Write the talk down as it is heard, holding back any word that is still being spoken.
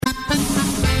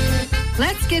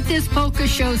Let's get this polka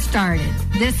show started.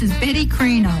 This is Betty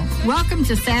Crino. Welcome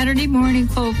to Saturday Morning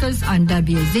Polkas on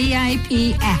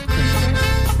WZIP Akron.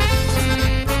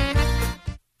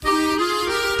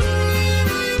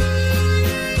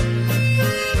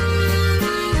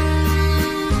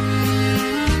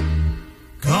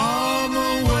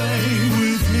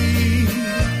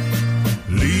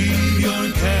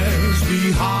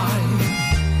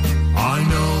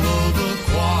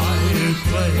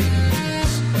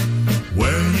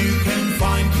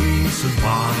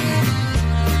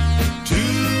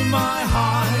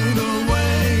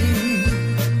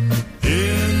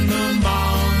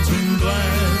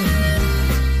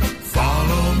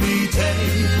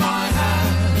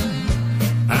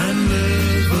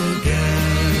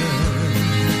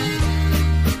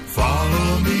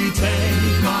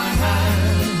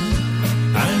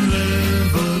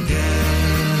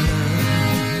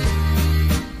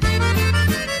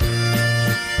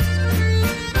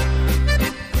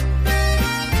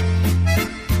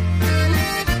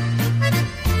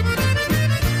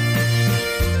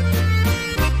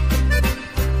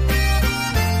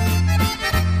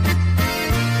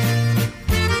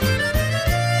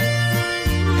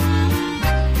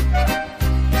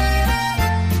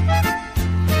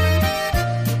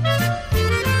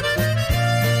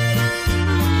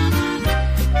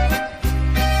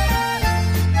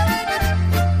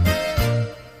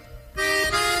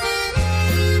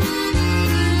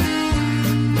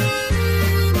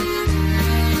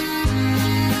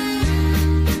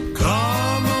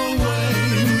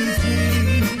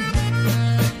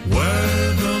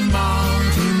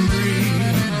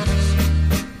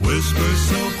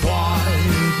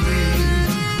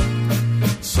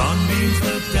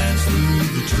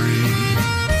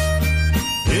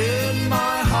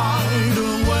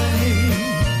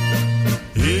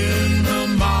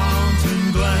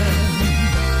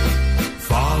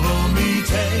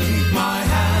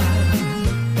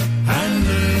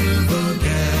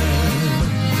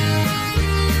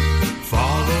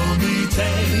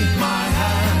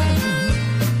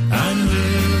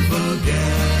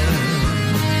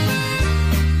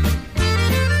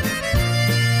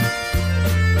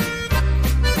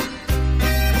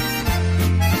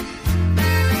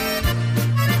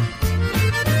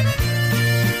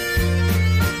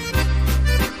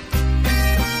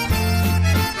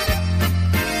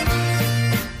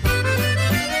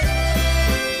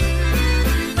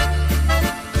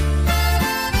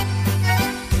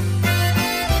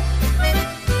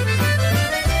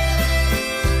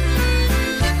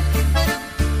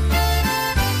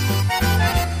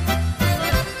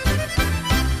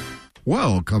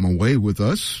 Well, come away with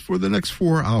us for the next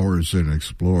 4 hours and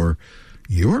explore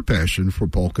your passion for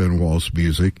polka and waltz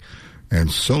music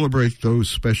and celebrate those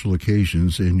special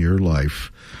occasions in your life.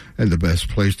 And the best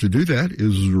place to do that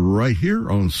is right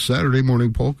here on Saturday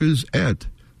Morning Polkas at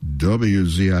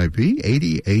WZIP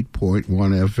 88.1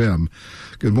 FM.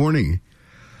 Good morning.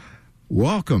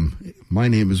 Welcome. My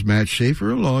name is Matt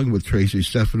Schaefer, along with Tracy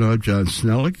Stefanov, John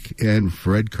Snellick, and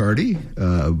Fred Carty,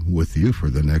 with you for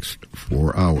the next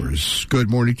 4 hours. Good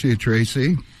morning to you,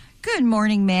 Tracy. Good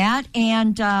morning, Matt.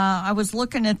 And I was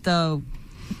looking at the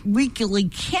weekly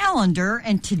calendar,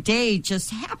 and today just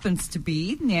happens to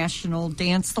be National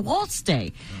Dance the Waltz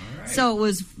Day. Right. So it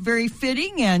was very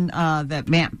fitting, and that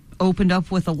Matt opened up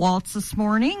with a waltz this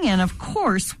morning. And, of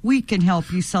course, we can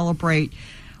help you celebrate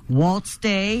Waltz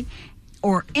Day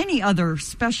or any other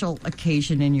special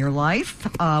occasion in your life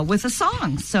with a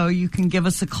song. So you can give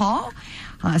us a call.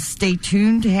 Stay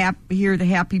tuned to hear the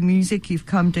happy music you've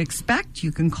come to expect.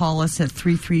 You can call us at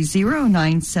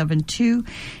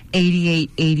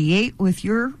 330-972-8888 with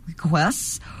your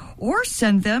requests, or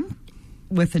send them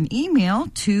with an email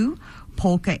to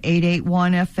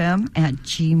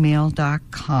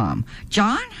polka881fm@gmail.com.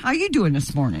 John, how you doing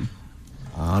this morning?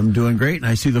 I'm doing great, and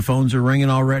I see the phones are ringing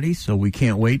already, so we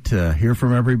can't wait to hear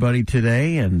from everybody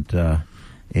today and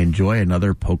enjoy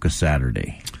another Polka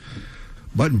Saturday.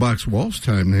 Button Box Waltz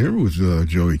time here with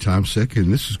Joey Tomsick,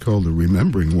 and this is called the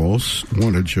Remembering Waltz,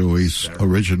 one of Joey's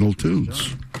original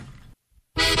tunes.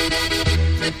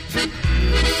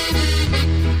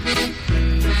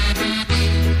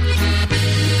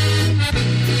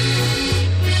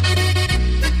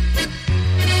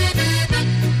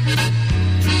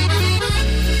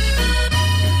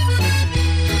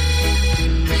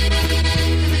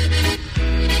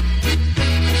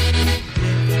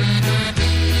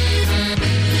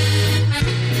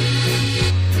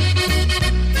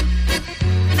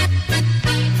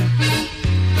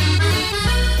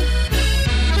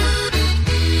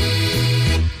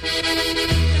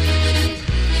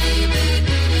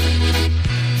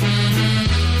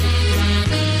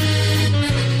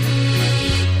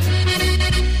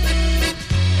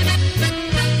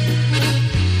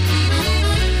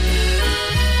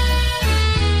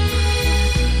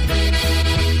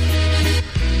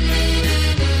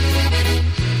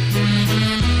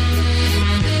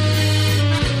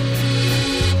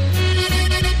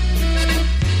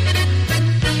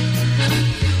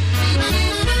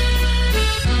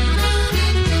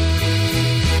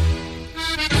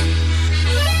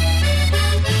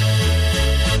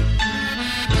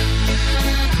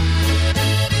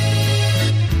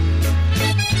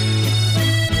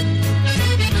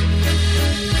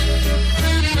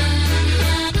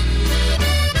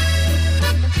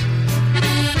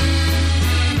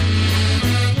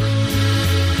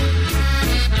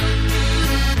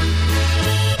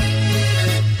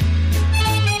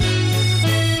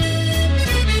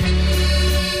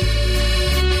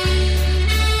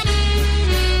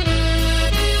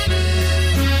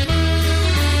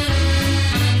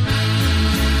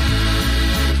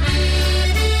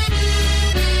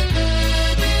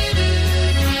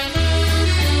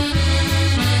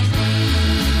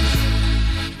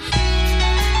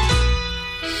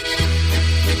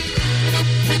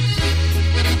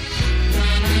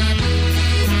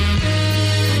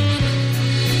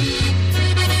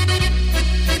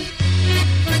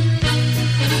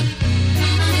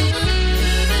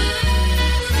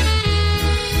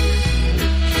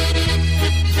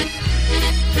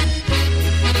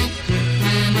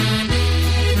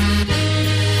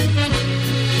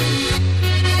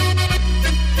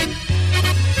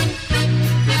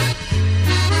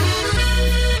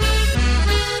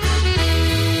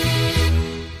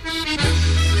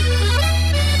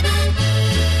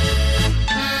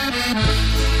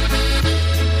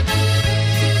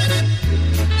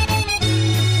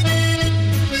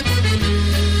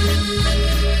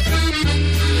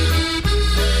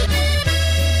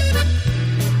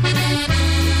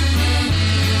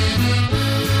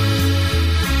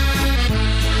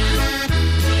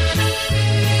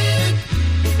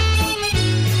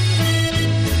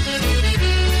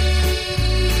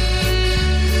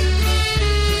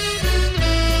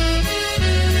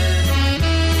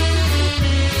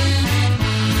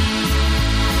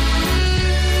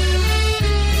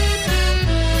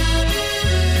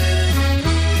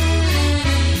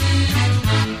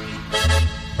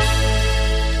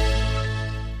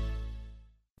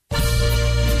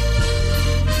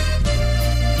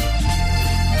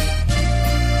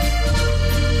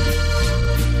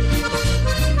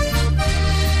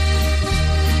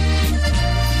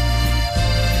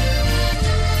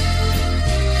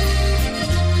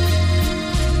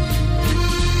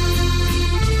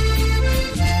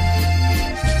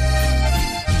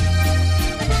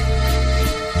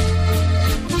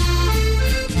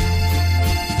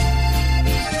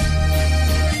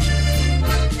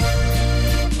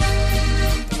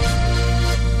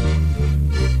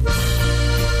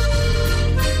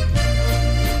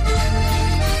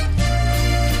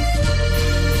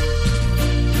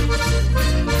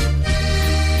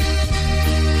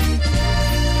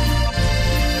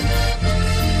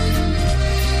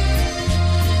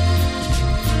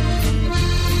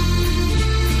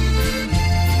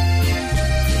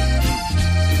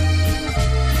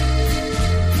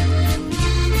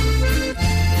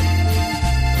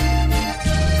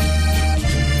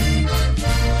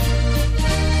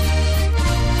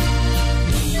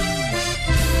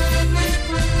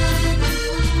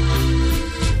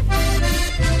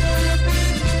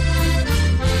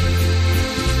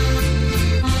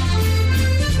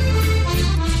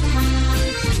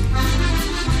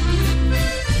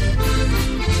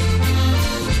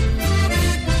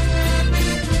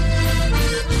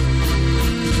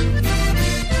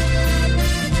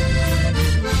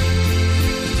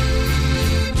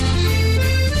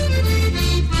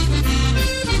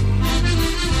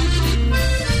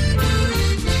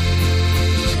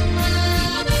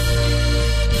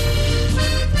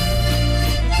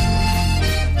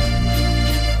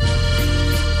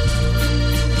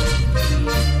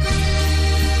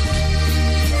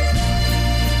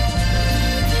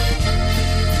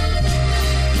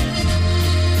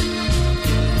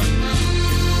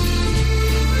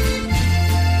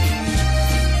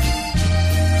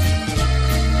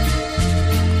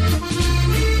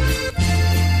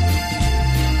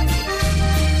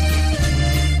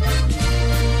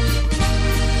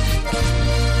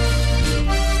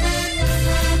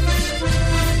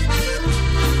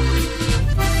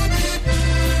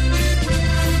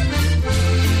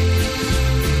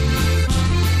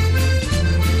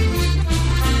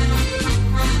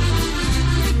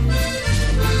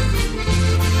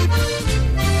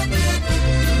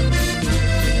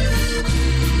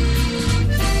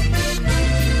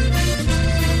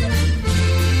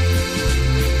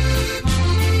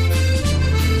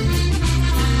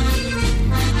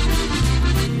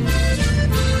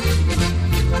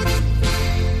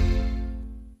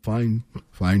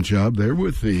 fine job there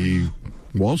with the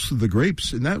Waltz of the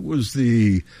Grapes, and that was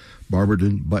the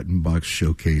Barberton Button Box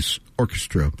Showcase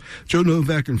Orchestra. Joe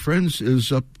Novak and Friends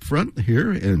is up front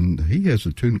here, and he has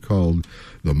a tune called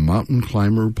The Mountain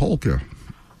Climber Polka.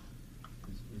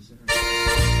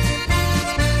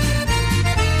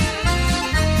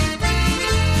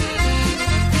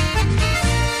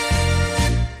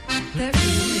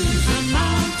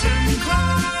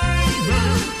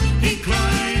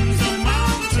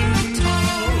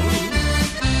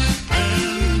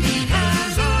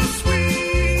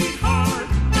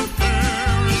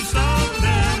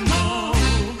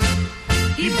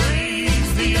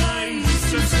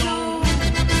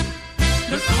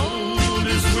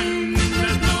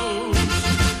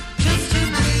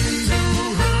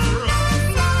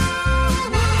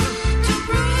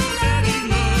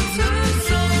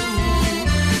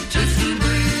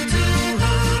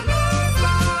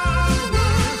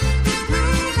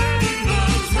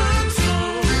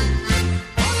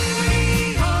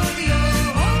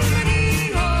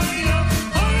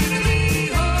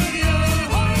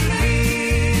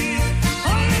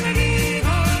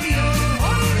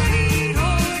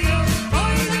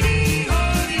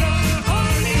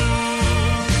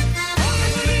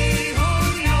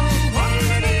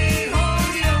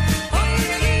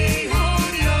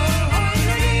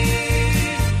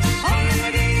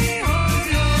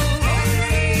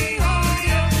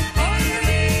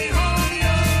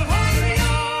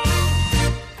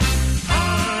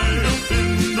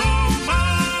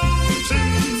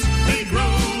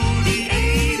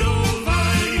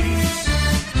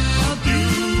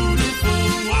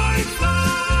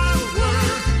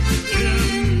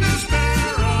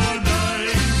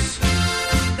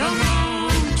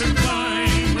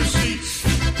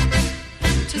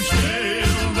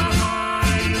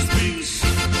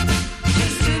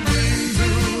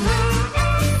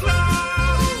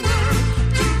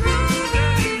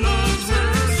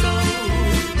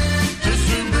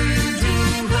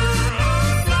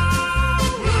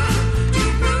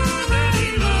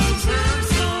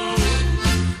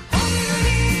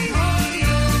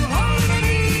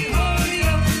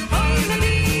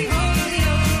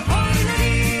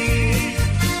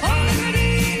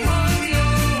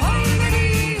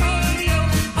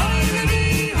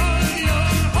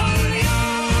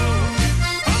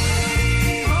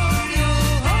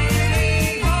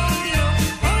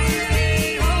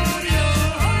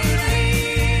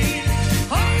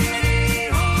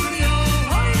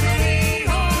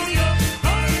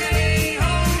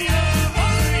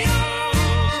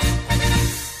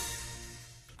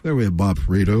 There we have Bob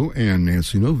Fredo and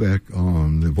Nancy Novak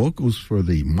on the vocals for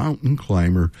the Mountain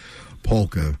Climber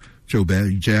Polka. Joe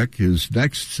Jack is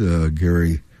next,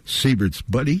 Gary Siebert's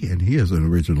buddy, and he has an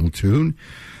original tune.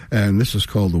 And this is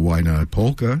called the Why Not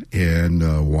Polka.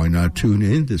 And why not tune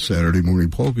in to Saturday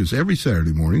Morning Polkas every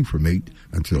Saturday morning from 8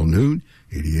 until noon,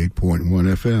 88.1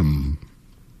 FM.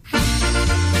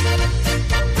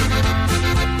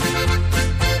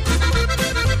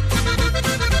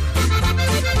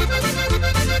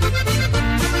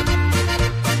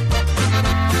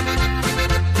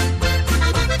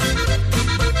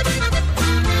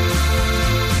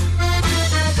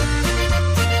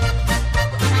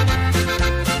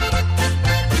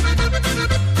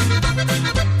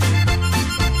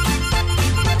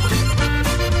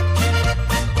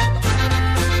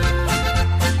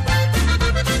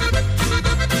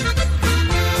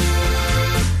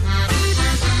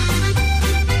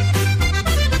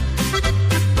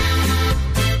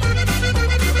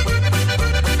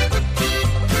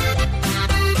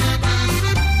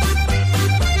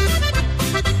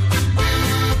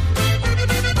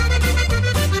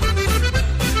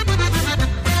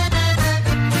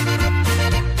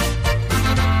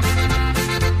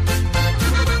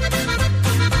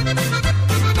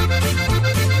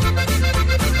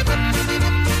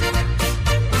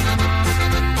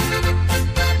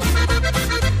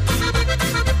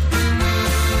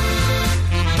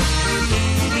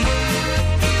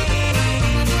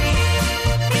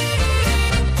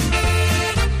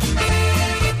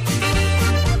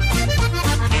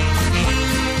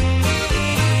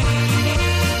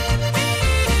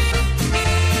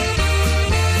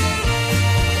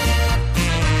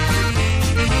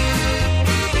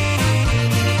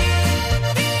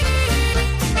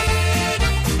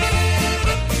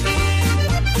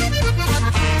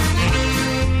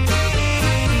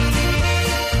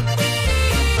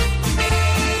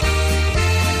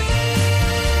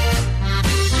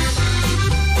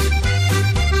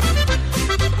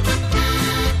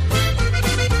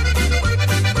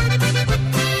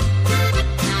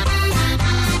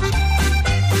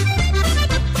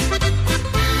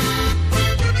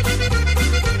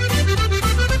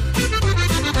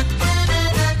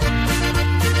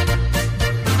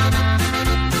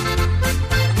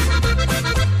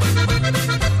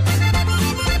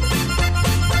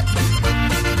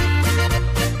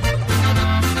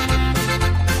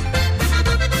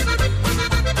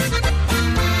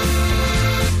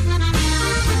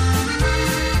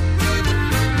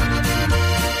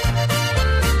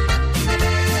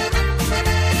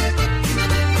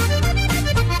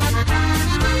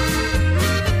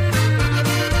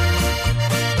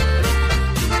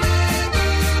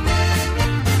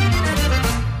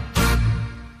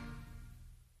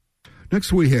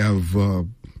 Next we have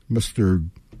Mr.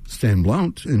 Stan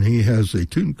Blount, and he has a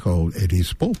tune called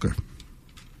Eddie's Polka.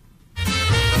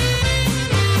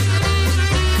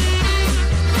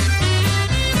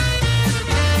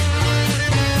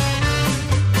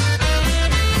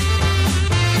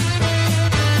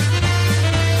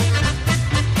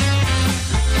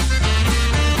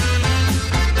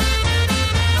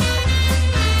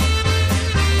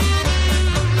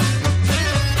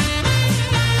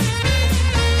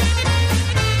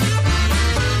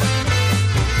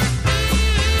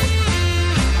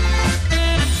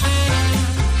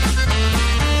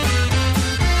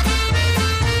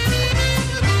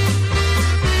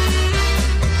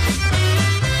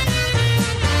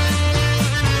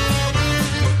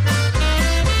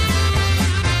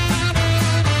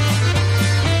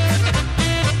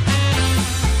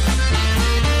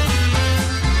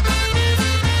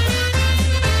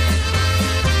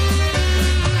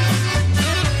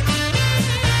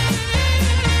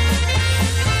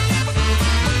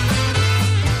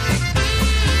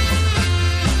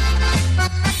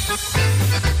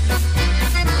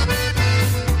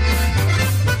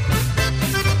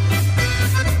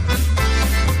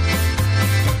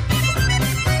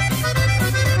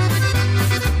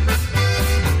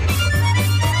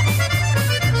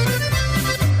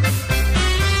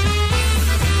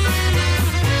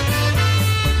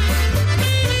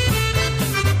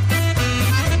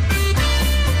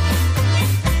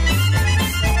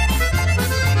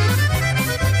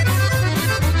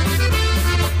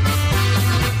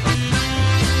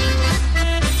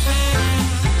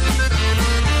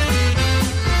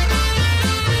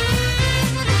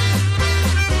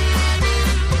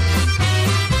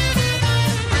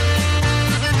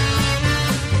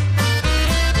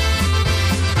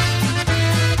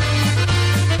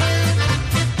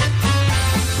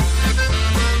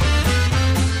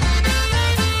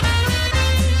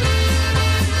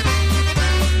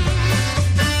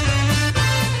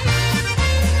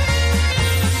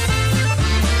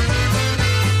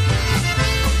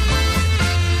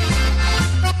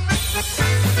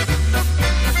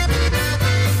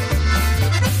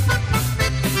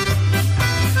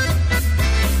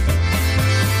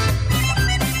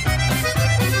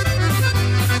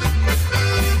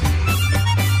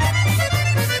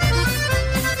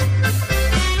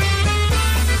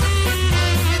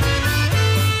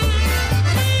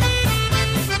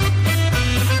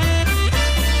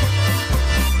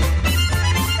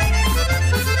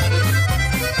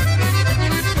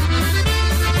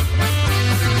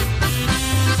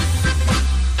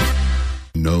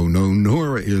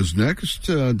 Is next,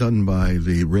 done by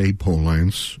the Ray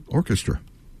Polance Orchestra.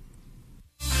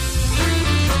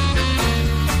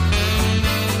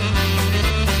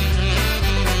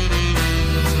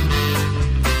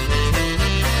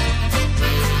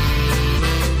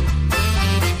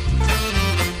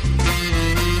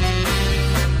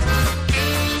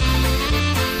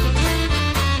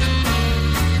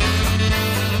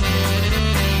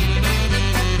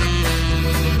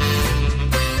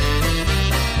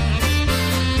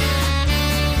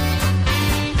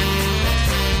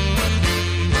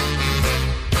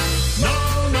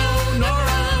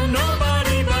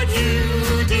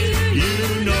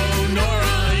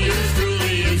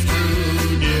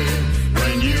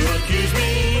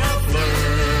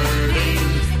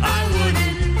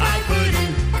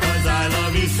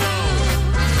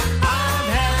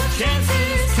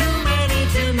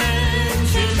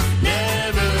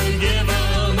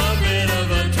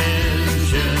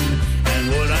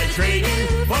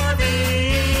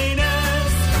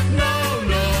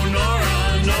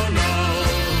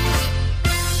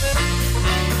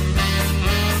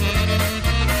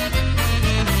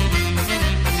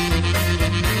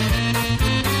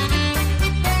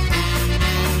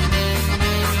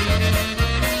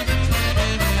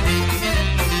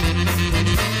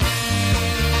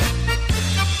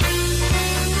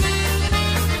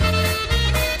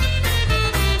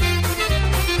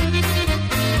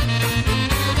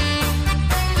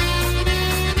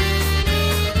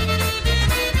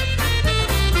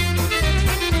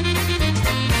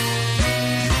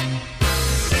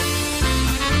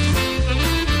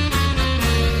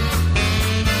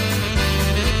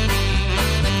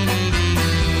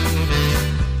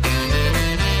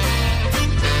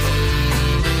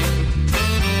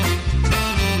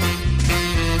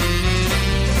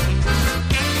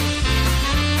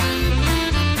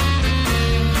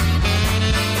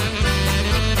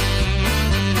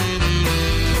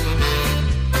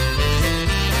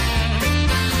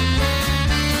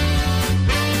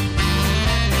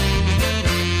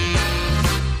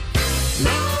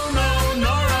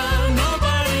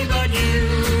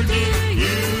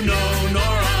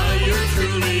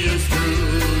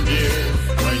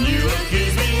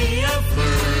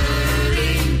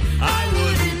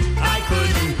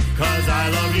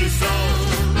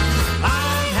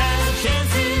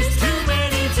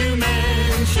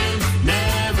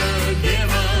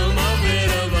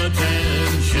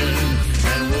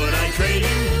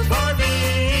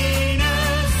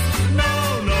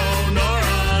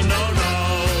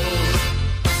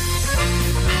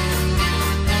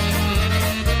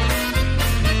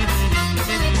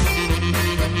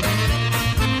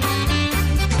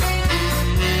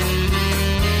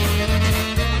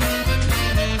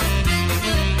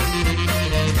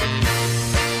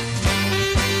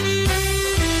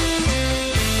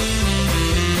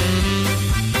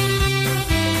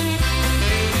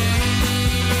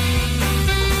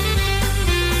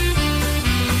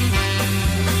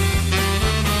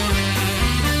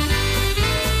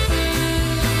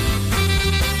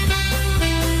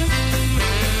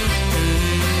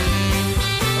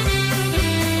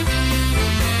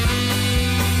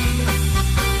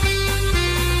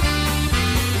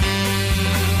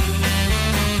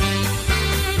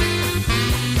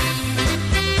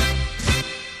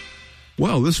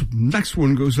 Well, this next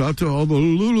one goes out to all the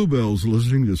Lulu Bells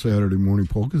listening to Saturday Morning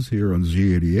Polkas here on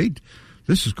Z88.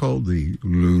 This is called the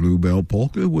Lulu Bell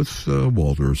Polka with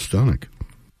Walter Stanek.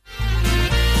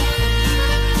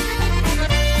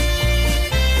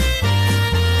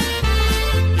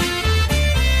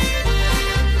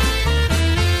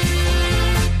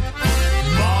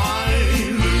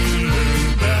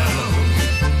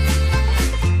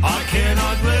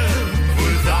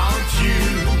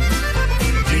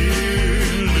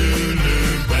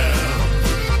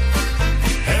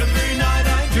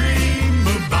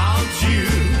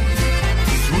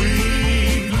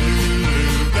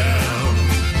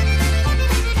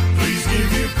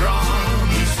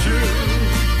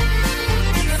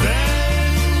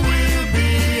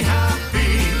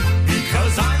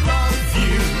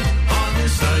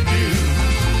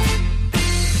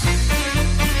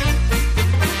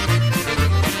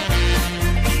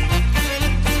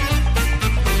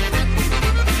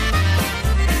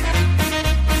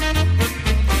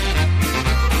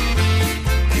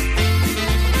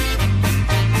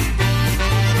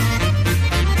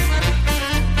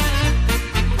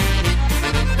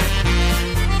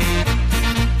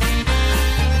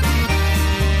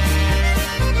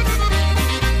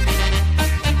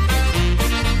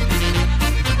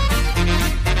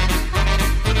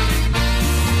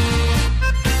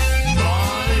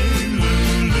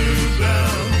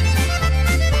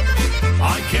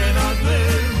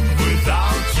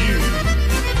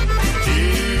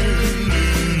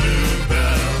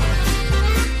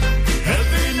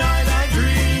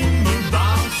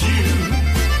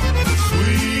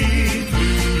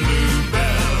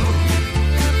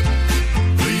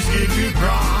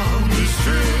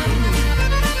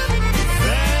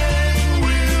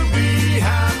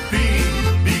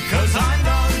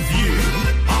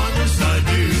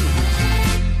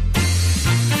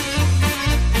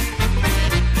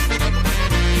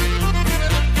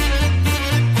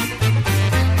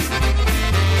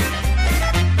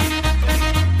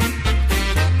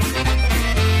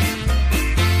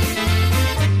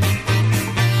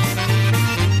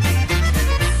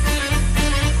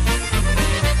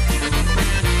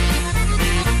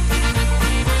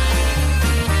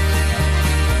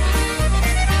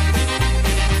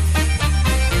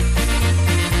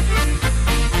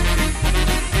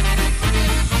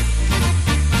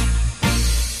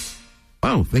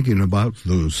 Thinking about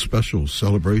those special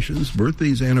celebrations,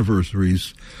 birthdays,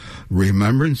 anniversaries,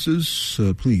 remembrances,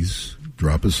 please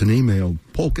drop us an email,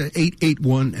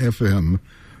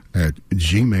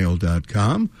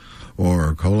 polka881fm@gmail.com,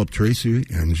 or call up Tracy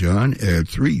and John at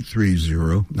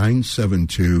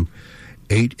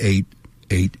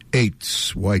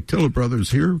 330-972-8888. Whitella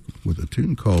Brothers here with a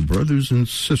tune called Brothers and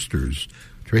Sisters.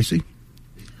 Tracy?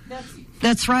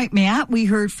 That's right, Matt. We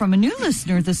heard from a new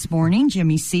listener this morning,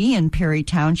 Jimmy C. in Perry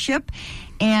Township,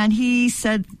 and he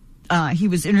said he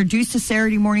was introduced to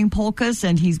Saturday Morning Polkas,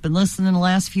 and he's been listening the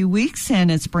last few weeks,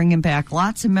 and it's bringing back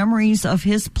lots of memories of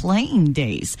his playing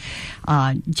days.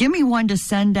 Jimmy wanted to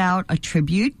send out a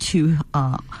tribute to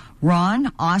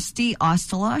Ron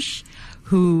Ostelush,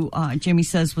 who Jimmy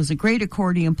says was a great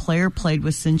accordion player, played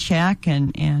with Sinchak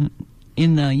and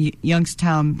in the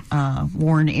Youngstown,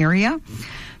 Warren area.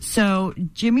 So,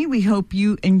 Jimmy, we hope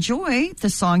you enjoy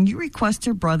the song you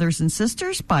requested, Brothers and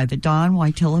Sisters, by the Don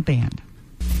Whitella Band.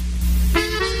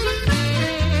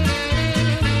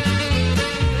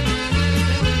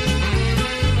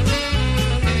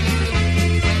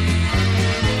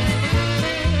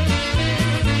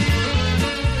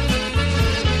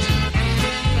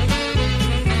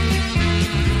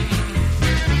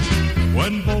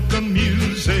 When polka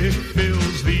music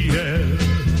fills the air,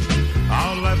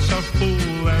 our lives are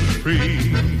full and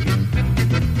free.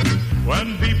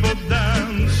 When people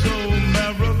dance so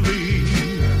merrily,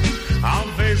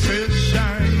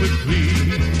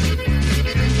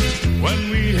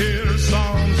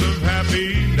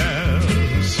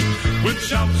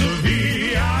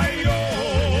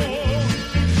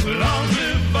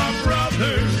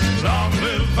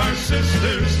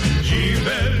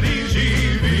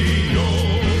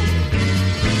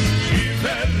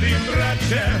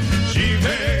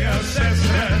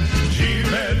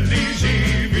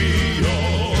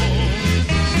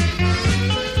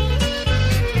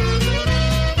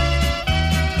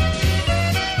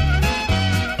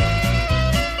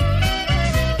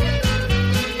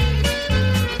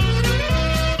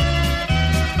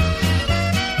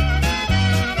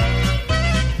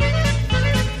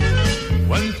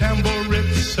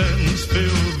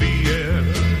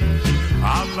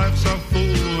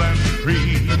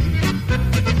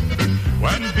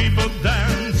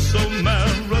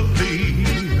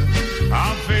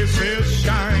 face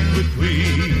shine with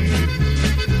glee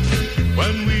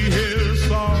when we hear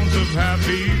songs of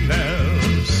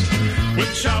happiness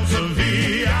with shouts of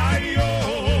V-I-O.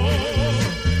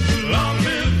 Long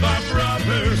live our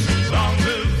brothers, long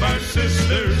live our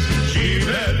sisters,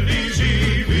 Żyweli,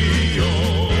 żywio.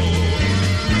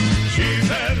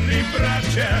 Żyweli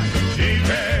bracia,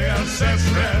 żywe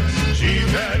sestre,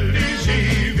 Żyweli,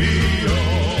 żywio.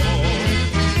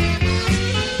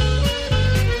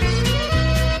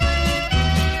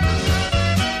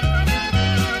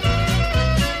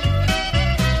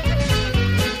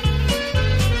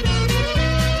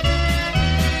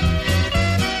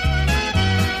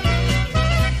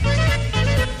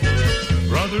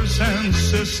 Brothers and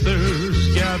sisters,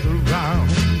 gather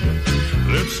round.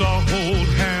 Let's all hold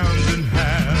hand in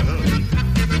hand.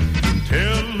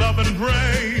 Till love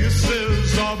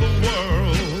embraces all the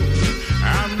world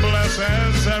and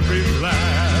blesses every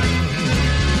land.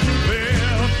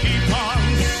 We'll keep on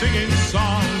singing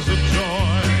songs of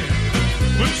joy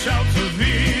with shouts of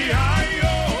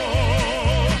V-I-O.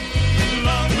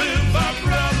 Long live our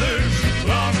brothers,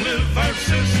 long live our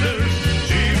sisters,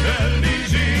 Żyweli,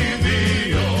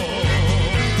 żywio.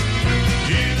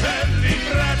 Żyweli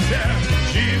bracia,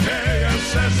 żywe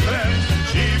sestre,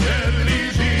 Żyweli,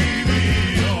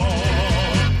 żywio.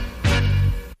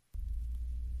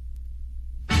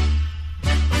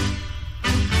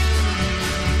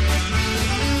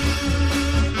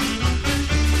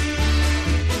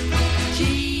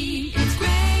 Gee, it's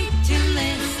great to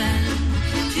listen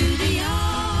to the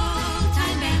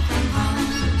old-time band from home.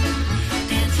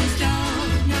 Dancers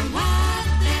don't know what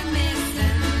they're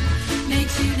missing.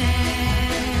 Makes you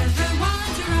never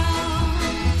want to roam.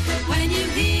 When you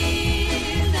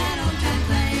hear that old-time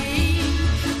playing,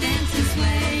 dancers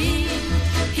swaying,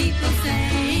 people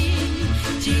saying,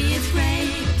 gee, it's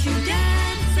great to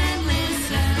dance and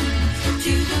listen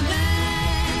to the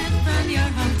band from your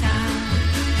hometown.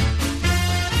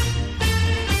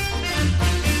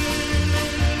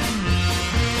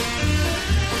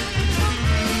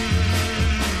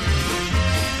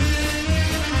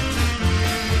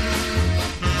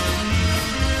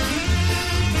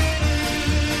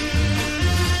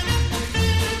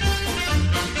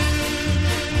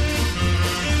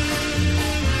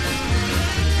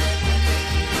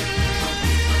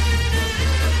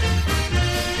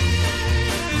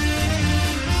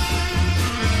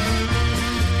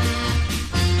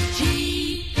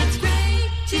 Gee, it's great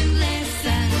to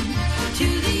listen to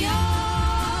the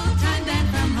old-time band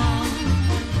from home.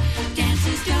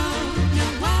 Dancers don't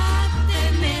know what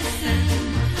they're missing.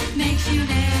 Makes you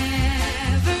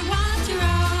never want to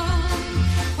roam.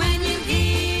 When you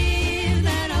hear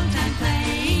that old-time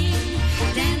playing,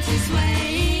 dancers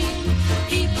swaying,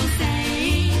 people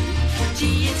saying,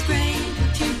 gee, it's great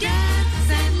to dance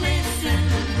and listen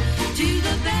to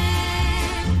the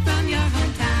band from your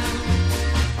hometown.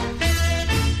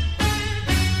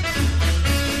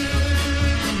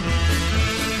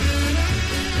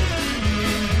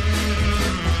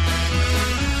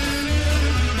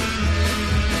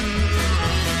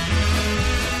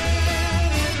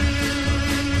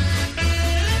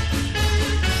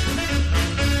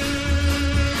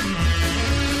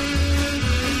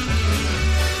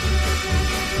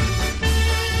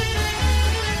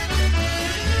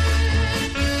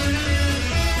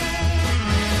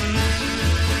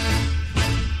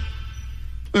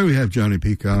 Well, we have Johnny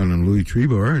Pecan and Louis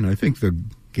Trebar, and I think the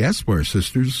Gaspar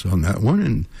sisters on that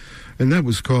one, and that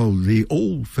was called the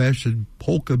Old-Fashioned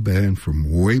Polka Band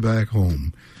from Way Back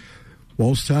Home.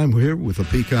 Waltz time here with a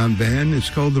Pecan band. It's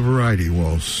called the Variety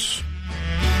Waltz.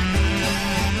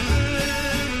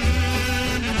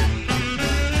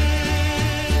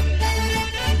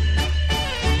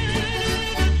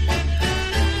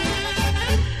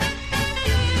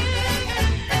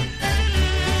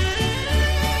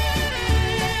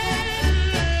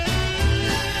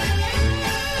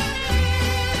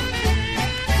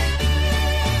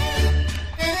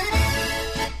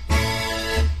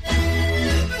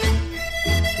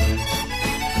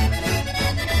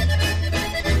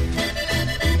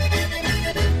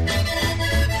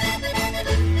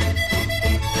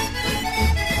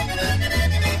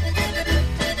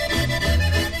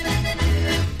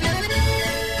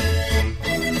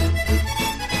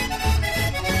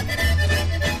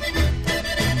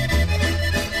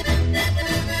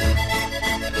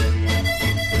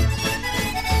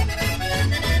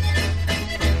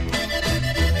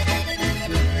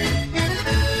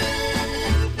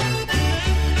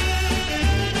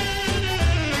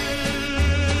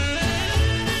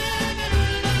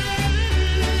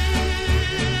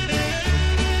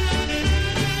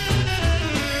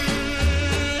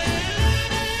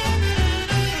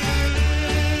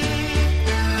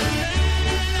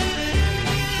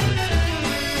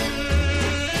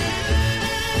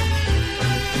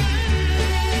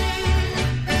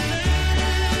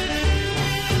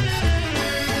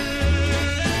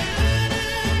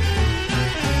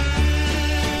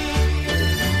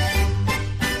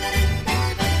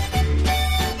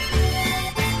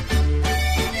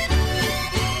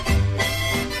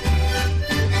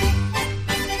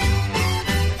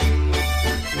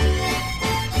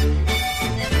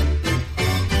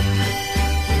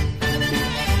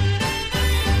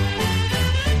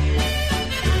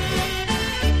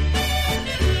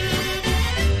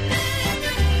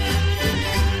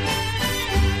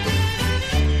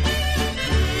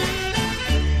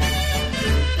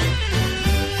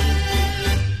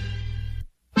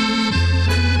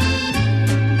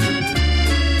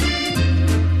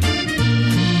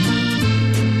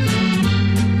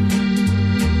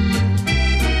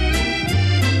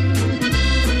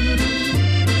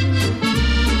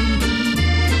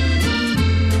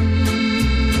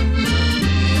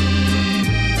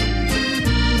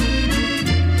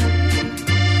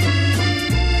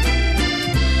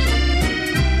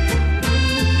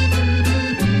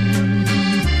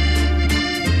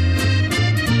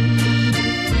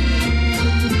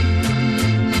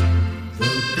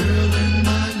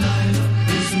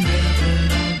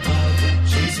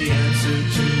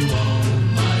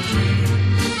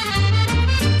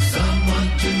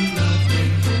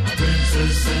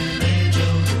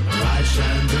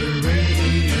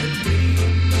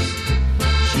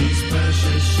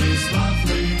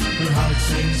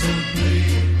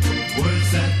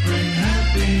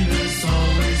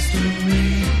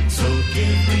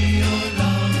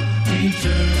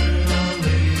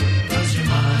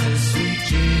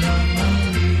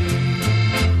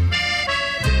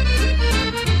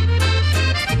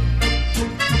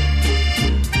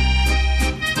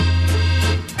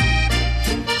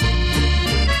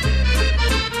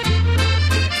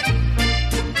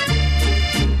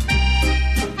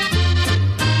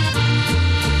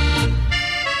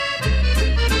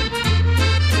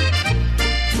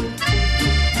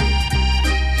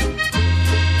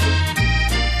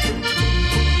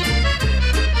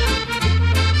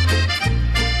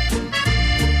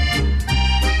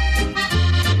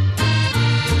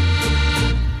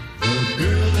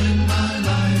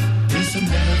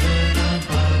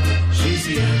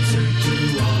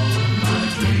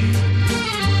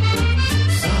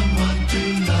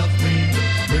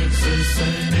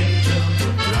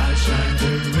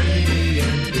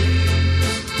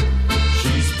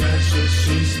 gracious,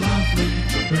 she's lovely.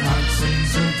 Her heart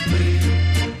sings a plea.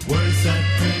 Words that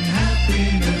bring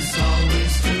happiness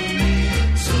always to me.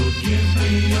 So give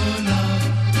me your love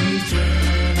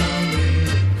eternally.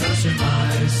 'Cause you're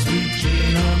my sweet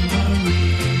Gina Marie.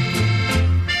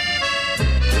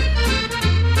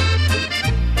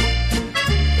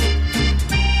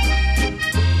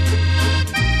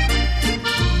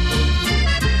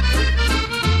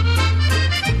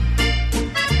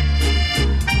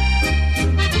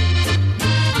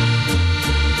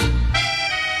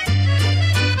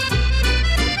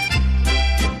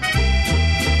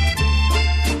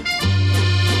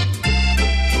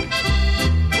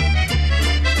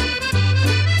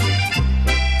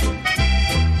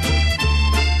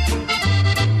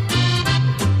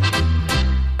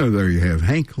 There you have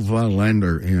Hank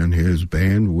Valander and his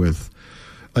band with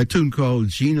a tune called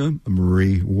Gina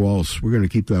Marie Waltz. We're going to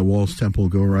keep that waltz tempo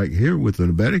going right here with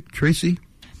an obetic. Tracy?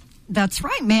 That's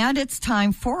right, Matt. It's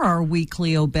time for our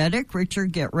weekly obetic.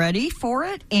 Richard, get ready for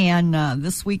it. And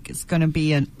this week is going to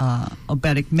be an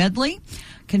obetic medley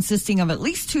consisting of at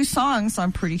least 2 songs,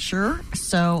 I'm pretty sure.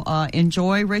 So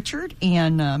enjoy, Richard.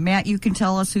 And Matt, you can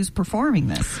tell us who's performing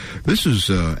this. This is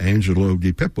Angelo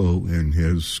Di Pippo and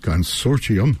his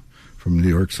consortium from New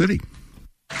York City.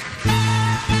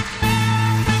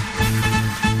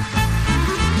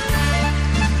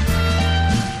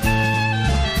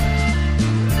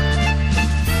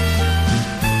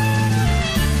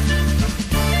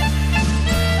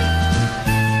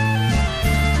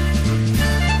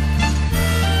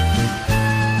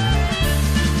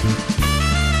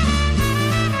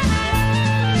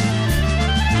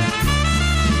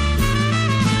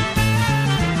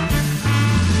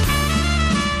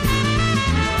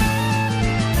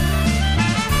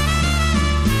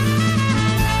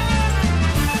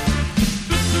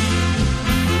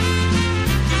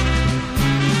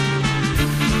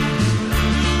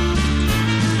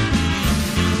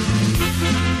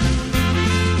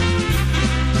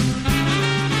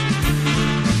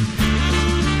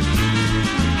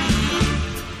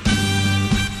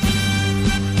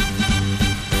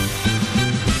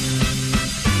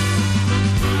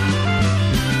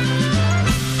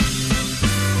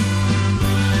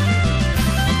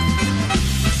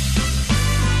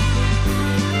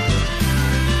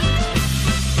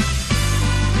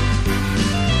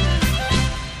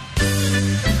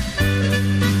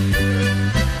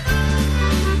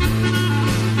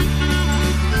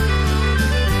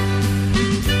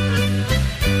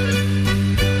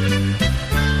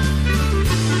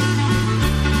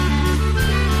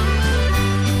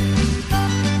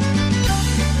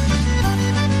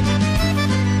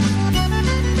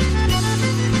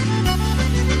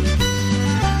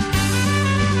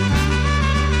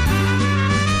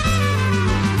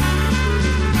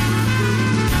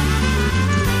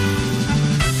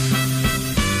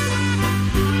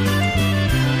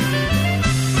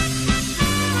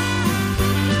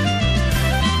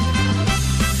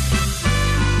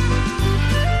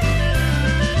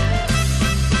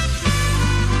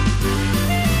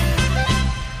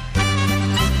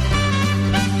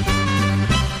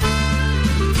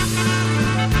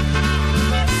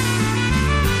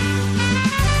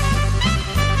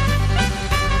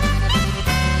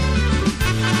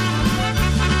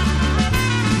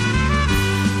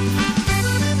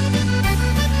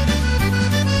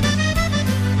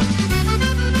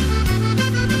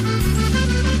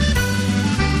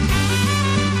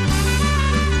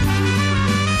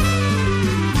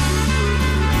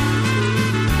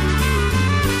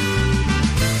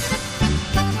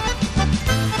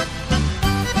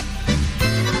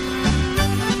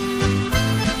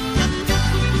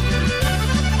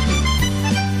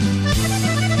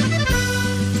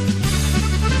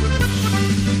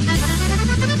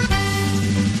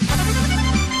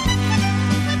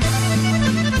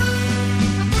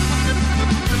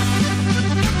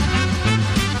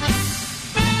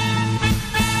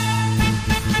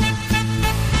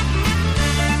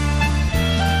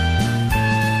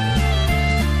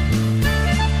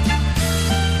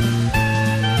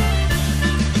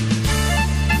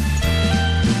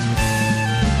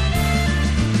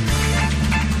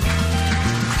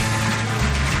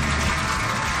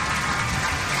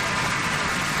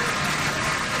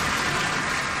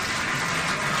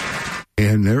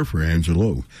 And there for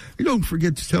Angelo. You don't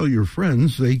forget to tell your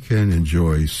friends they can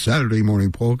enjoy Saturday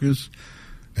Morning Polkas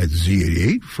at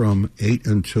Z88 from 8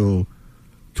 until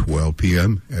 12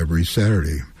 p.m. every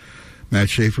Saturday. Matt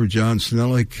Schaefer, John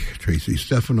Snellick, Tracy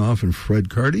Stefanoff, and Fred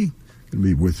Carty will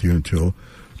be with you until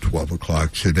 12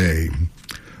 o'clock today.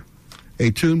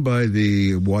 A tune by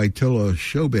the Waitila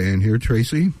Show Band here,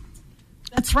 Tracy.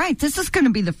 That's right. This is going to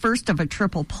be the first of a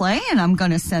triple play, and I'm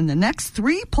going to send the next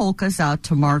 3 polkas out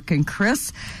to Mark and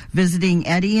Chris, visiting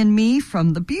Eddie and me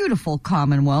from the beautiful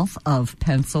Commonwealth of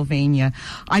Pennsylvania.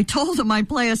 I told them I'd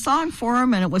play a song for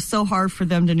them, and it was so hard for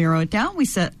them to narrow it down. We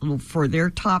set for their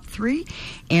top 3,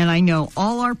 and I know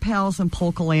all our pals in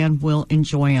Polka Land will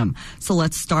enjoy them. So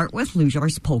let's start with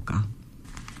Lujar's Polka.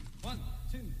 1,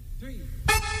 2, 3.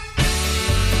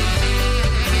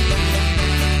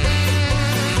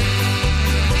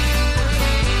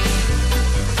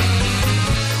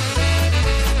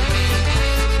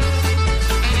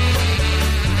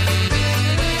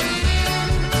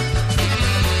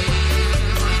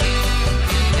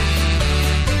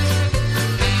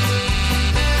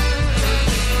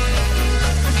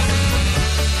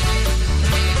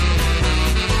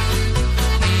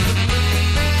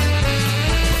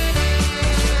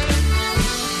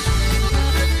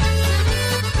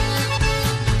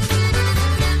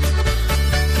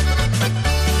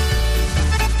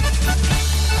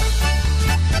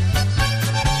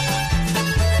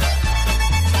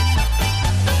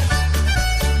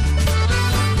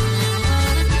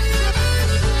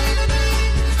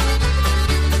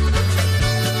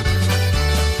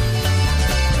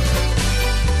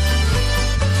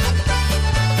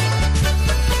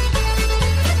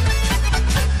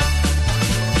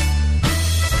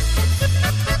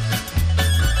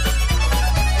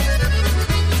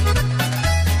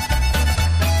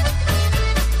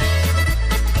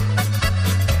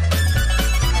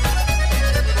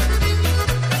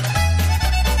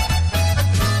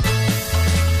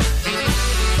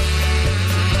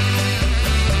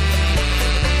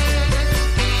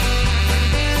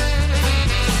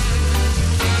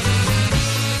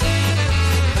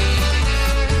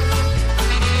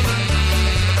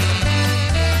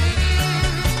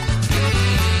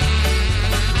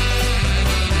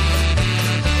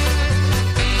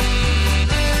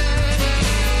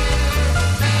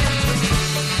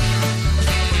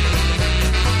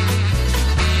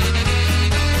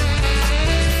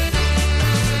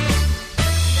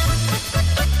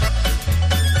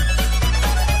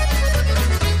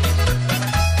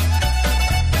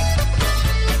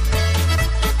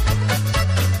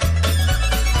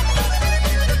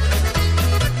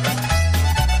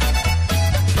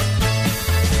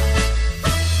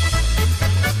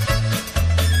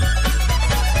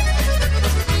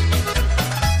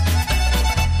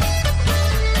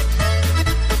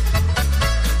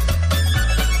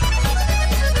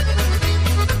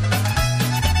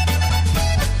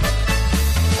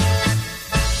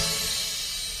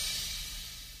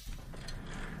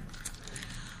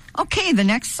 Okay, the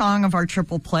next song of our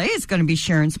triple play is going to be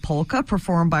Sharon's Polka,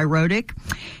 performed by Rodick.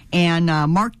 And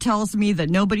Mark tells me that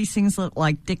nobody sings it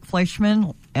like Dick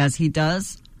Fleischman as he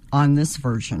does on this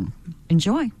version.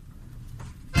 Enjoy.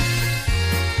 All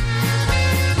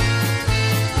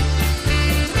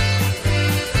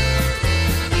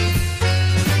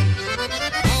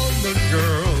the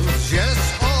girls,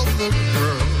 yes, all the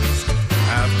girls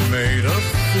have made a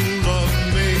fool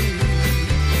of me.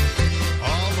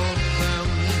 All of them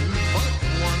but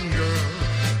one girl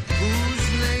whose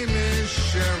name is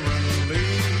Sharon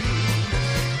Lee.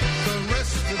 The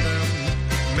rest of them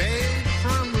made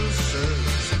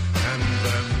promises, and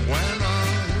then when I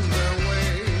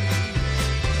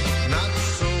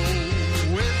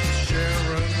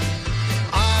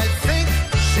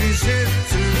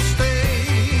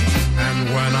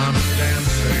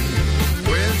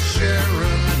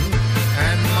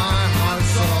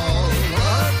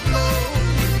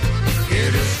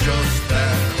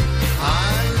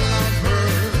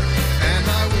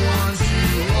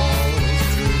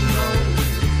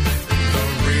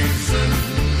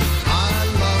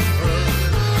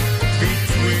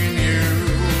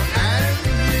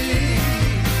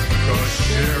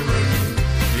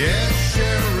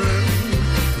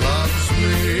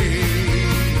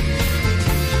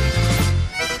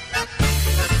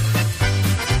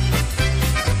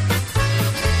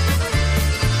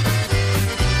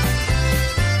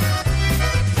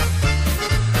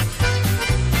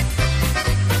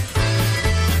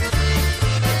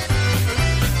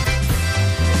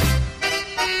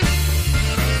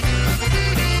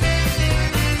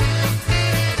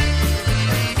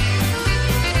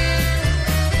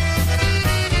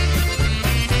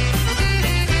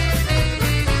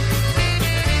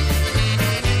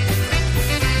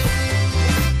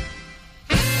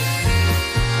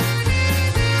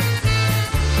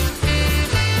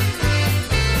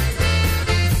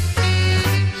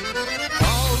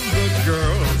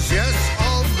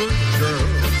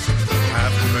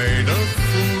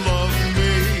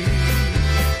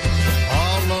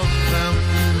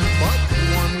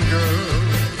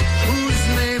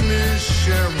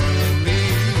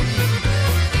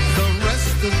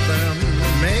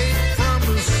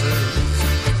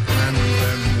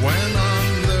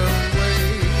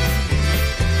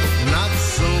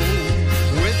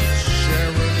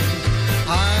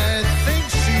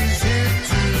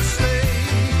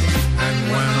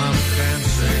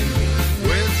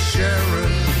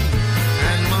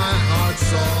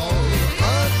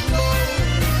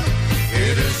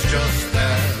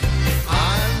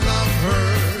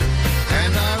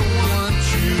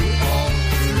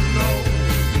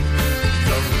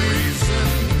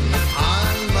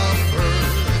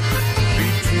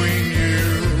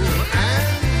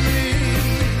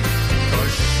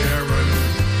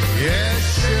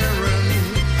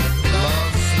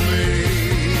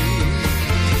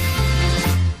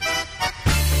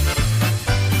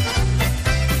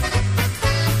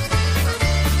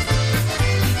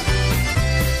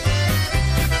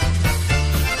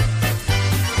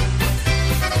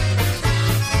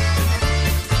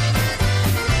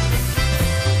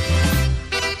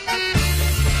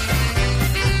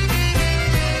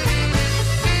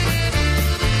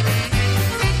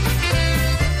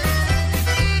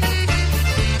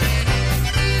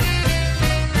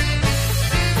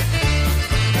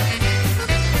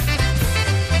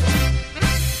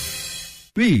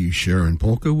The Sharon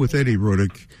Polka with Eddie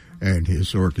Rodick and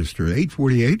his orchestra.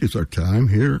 8:48 is our time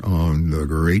here on the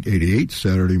Great 88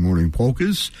 Saturday Morning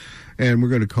Polkas. And we're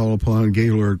going to call upon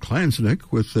Gaylord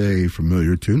Klansnick with a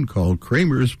familiar tune called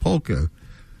Kramer's Polka.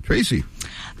 Tracy.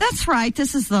 That's right.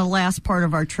 This is the last part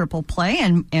of our triple play.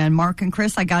 And Mark and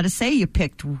Chris, I got to say, you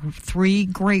picked three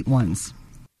great ones.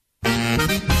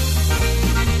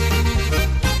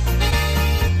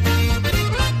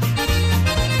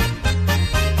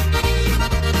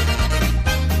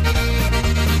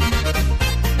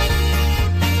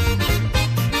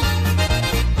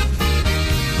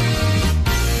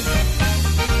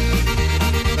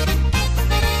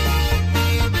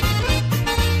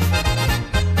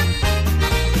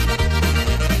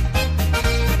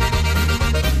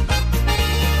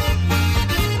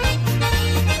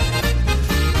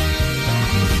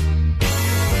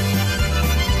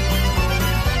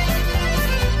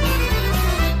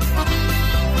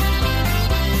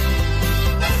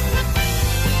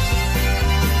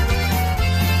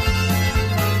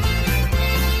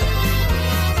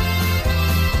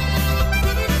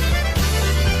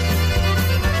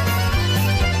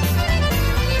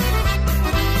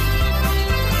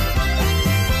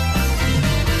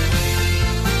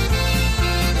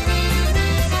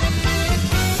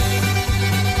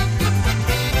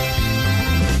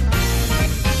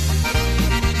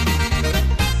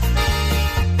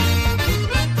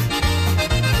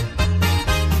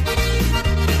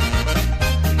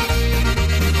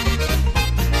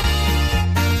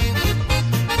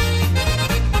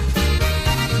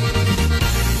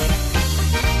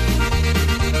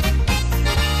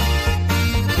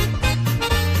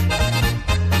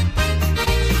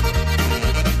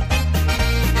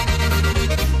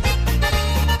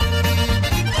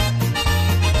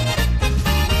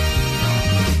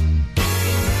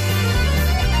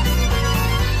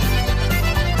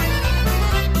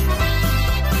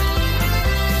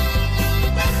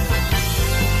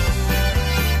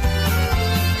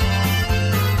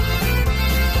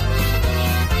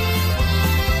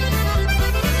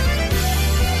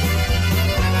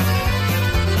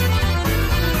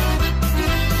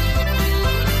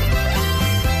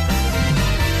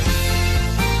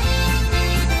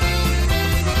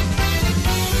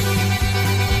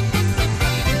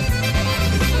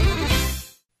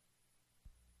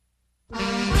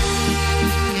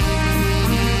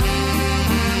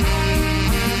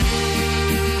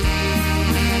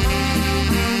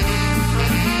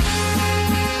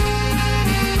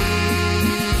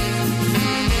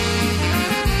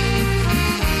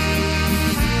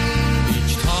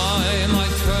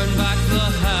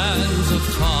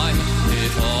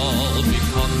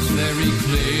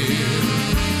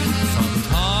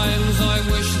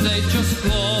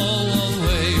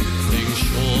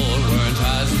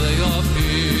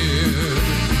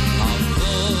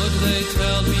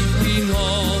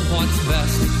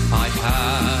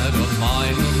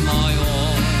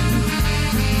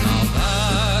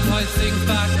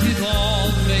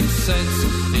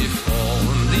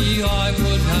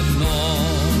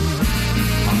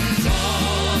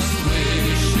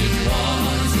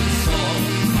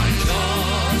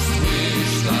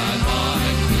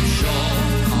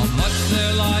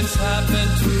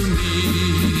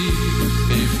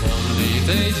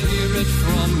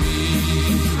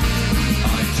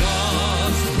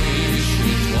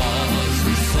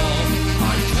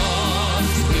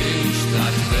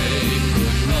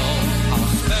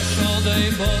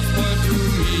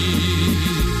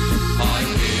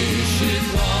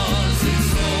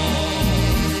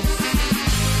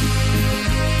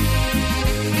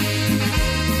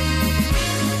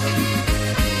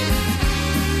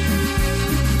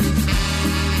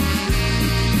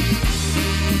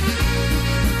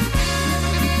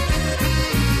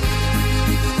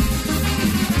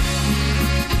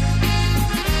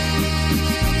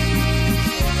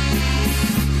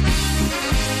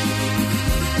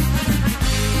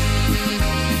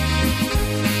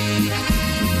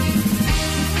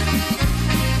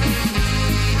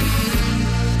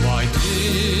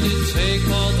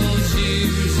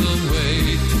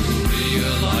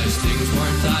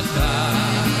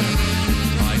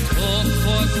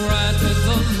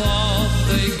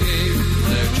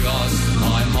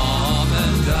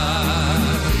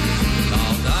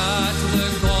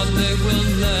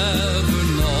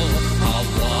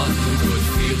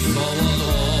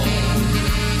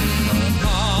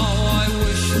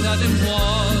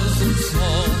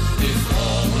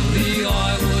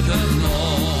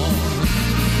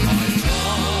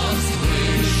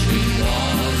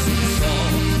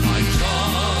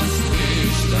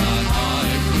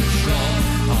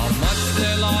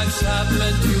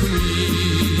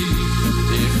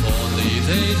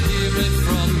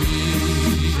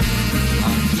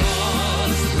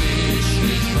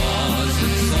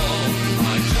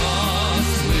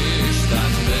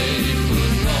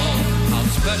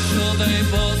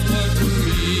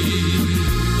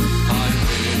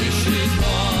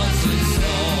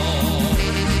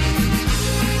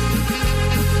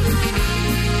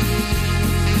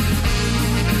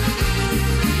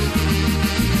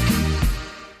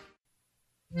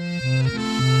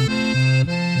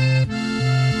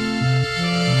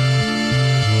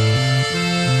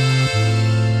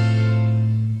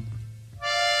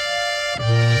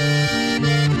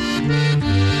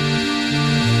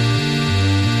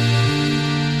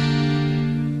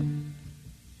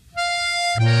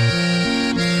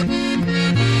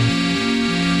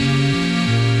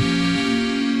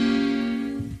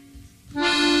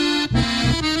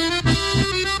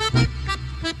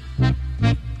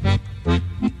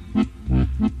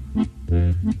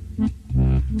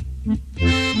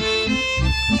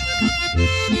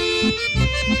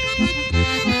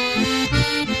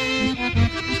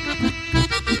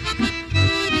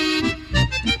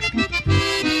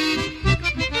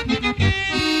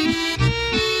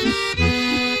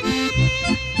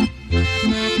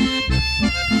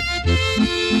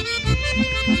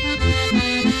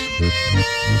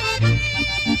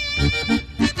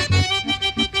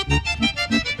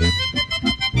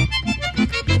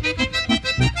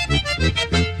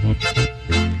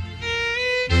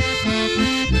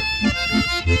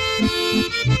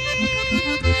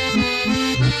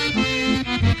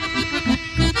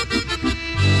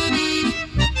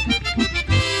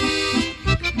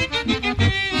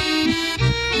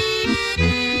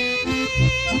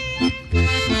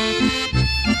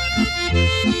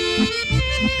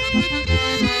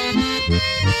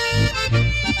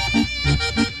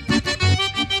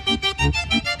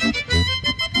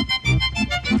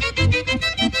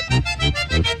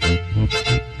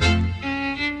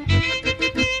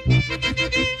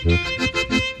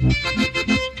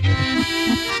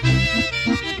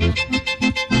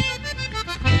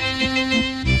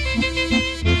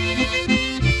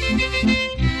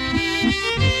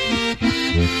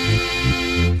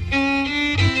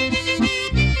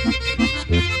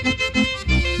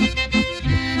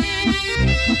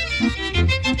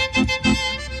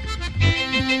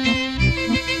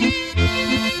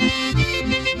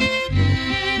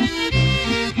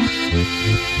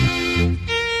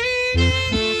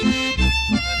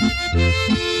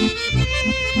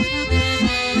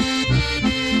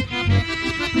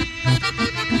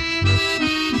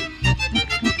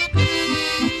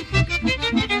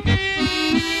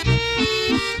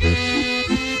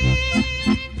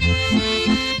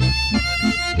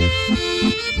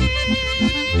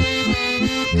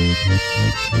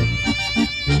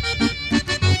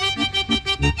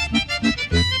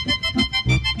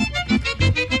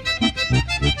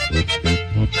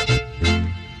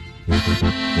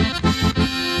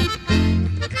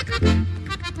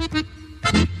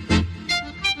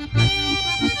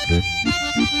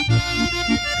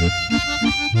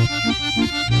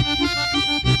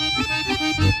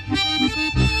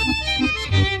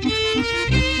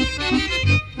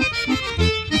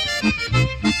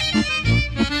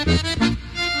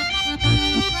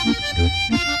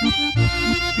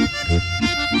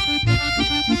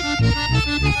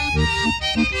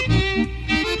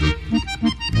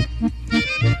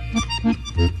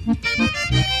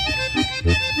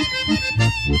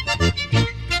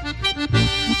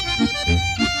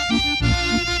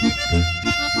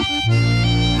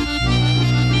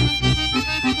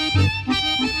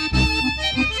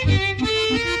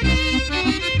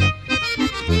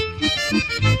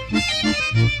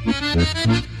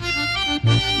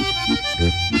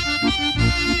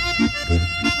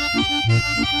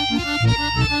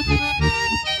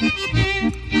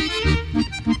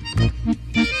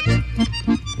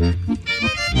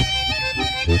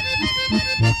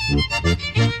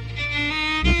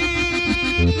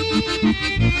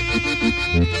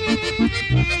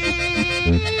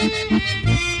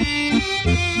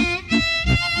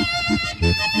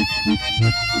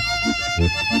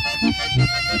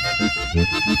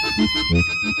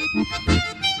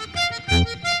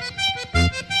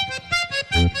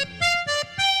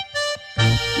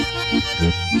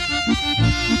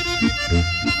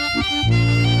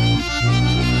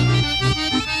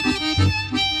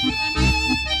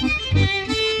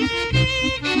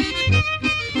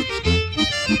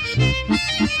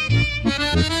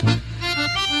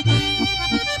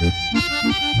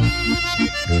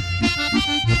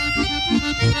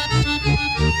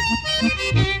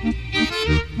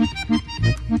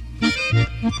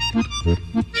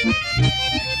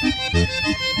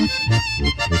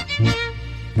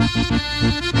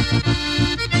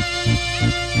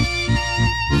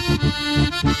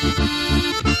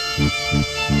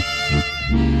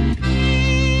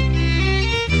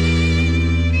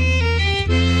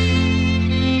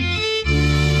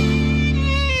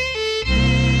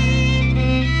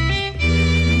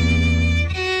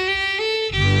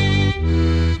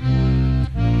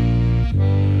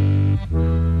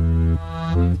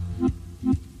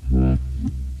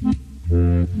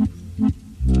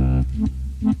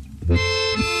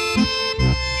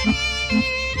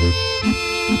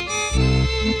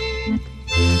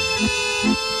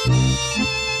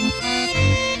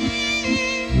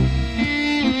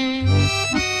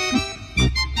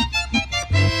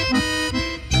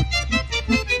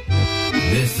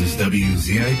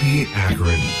 WZIP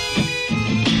Akron.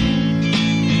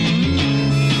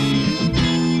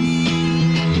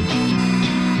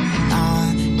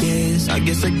 I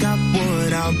guess I got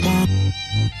what I want.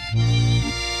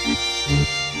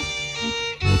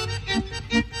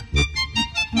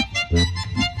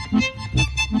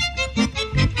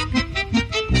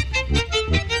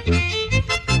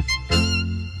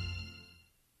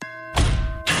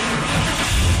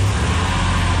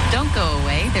 Don't go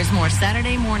away. There's more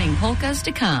Saturday Morning Polkas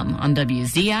to come on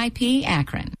WZIP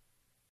Akron.